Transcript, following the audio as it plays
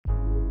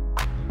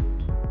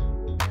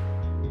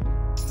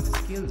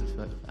skills,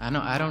 but I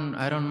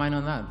don't mind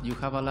on that. You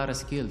have a lot of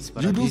skills.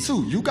 But You do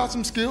too. You got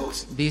some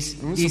skills.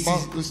 This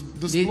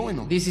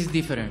is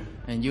different,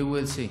 and you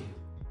will see.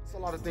 It's a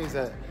lot of things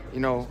that, you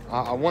know,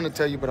 I want to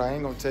tell you, but I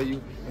ain't gonna tell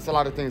you. It's a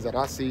lot of things that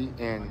I see,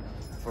 and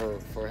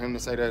for him to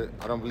say that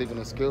I don't believe in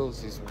his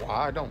skills is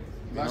why I don't.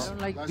 I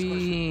don't like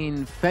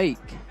being fake,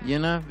 you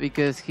know,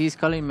 because he's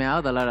calling me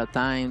out a lot of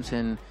times,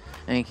 and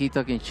he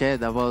talking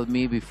shit about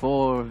me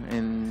before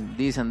and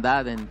this and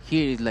that, and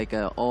here is like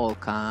all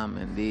calm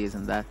and this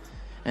and that,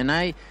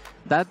 and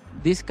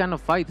this kind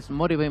of fights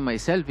motivate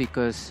myself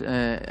because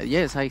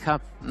yes, I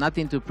have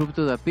nothing to prove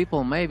to the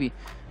people maybe,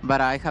 but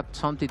I have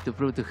something to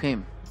prove to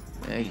him.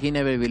 He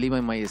never believed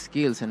in my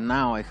skills, and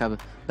now I have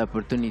the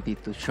opportunity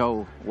to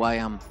show why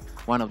I'm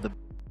one of the.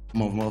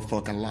 I'm a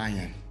motherfucking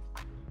lion.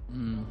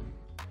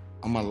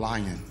 I'm a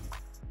lion.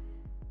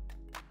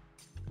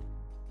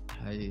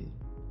 I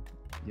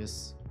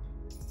just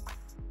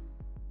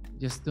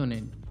tune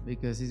in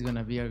because it's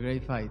gonna be a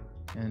great fight,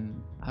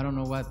 and I don't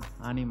know what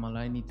animal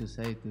I need to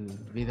say to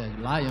be the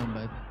lion,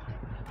 but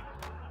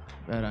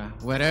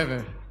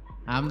whatever,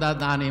 I'm that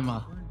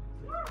animal.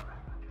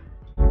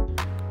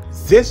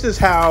 This is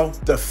how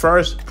the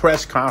first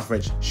press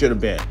conference should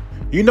have been.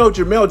 You know,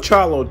 Jermell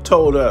Charlo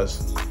told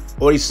us,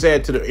 or he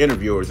said to the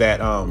interviewer,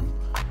 that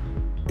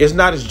it's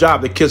not his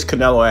job to kiss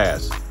Canelo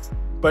ass.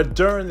 But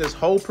during this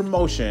whole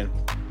promotion,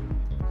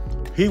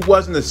 he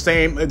wasn't the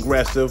same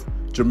aggressive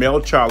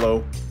Jermell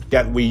Charlo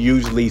that we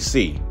usually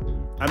see.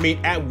 I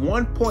mean, at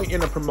one point in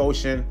the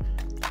promotion,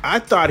 I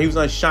thought he was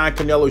gonna shine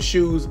Canelo's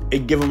shoes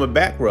and give him a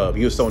back rub.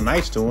 He was so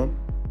nice to him.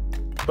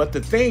 But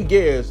the thing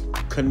is,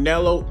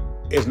 Canelo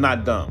is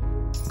not dumb.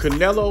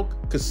 Canelo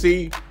could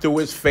see through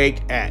his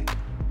fake act.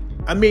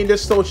 I mean,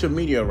 there's social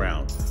media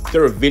around.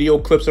 There are video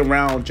clips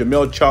around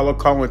Jermell Charlo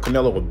calling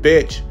Canelo a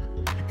bitch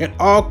and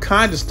all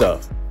kinds of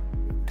stuff.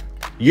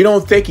 You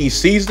don't think he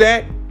sees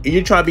that? And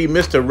you're trying to be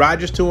Mr.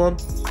 Rogers to him?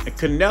 And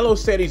Canelo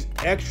said he's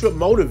extra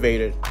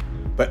motivated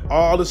by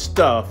all the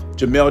stuff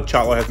Jermell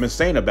Charlo has been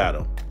saying about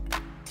him.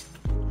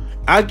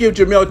 I give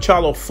Jermell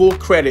Charlo full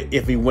credit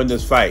if he wins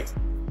this fight,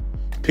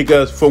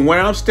 because from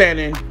where I'm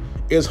standing,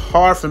 it's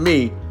hard for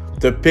me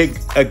to pick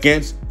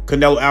against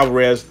Canelo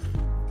Alvarez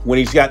when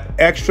he's got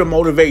extra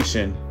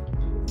motivation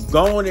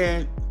going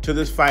into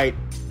this fight.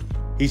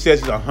 He says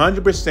he's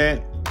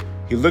 100%.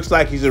 He looks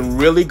like he's in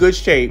really good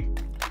shape.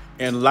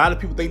 And a lot of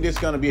people think this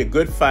is going to be a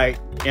good fight,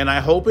 and I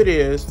hope it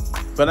is.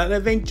 But I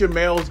don't think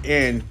Jermell's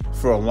in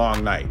for a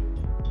long night.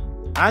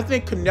 I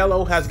think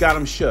Canelo has got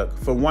him shook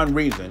for one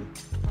reason,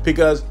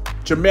 because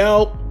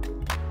Jermell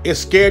is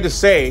scared to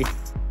say,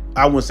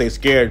 I wouldn't say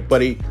scared,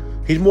 but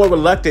he's more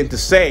reluctant to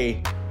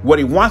say what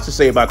he wants to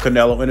say about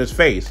Canelo in his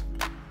face.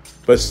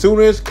 But as soon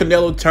as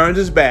Canelo turns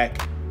his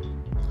back,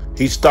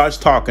 he starts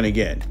talking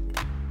again.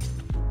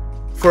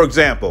 For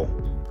example,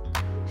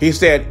 he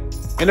said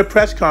in a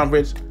press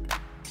conference,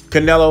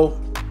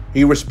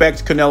 he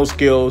respects Canelo's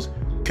skills.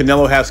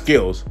 Canelo has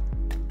skills.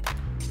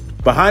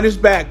 Behind his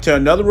back to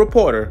another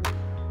reporter,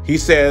 he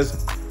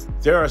says,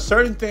 there are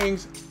certain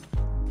things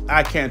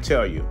I can't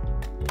tell you.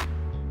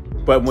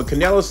 But when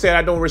Canelo said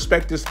I don't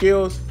respect his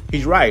skills,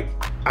 he's right.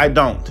 I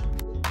don't.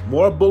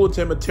 More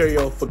bulletin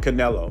material for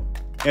Canelo.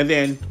 And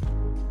then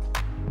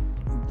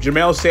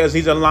Jermell says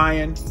he's a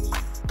lion.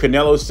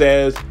 Canelo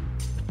says,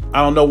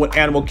 I don't know what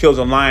animal kills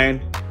a lion,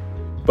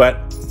 but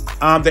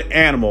I'm the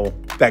animal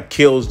that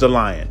kills the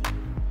lion.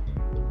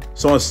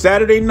 So on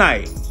Saturday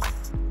night,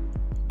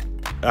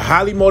 a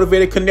highly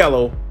motivated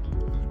Canelo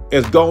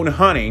is going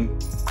hunting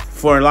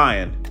for a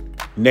lion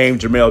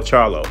named Jermell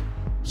Charlo.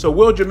 So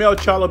will Jermell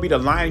Charlo be the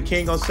Lion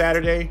King on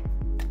Saturday?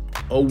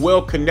 Or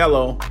will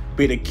Canelo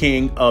be the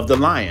king of the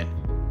lion?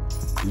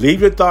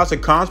 Leave your thoughts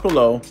and comments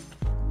below.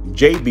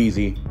 Jay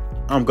Beezy,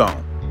 I'm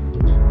gone.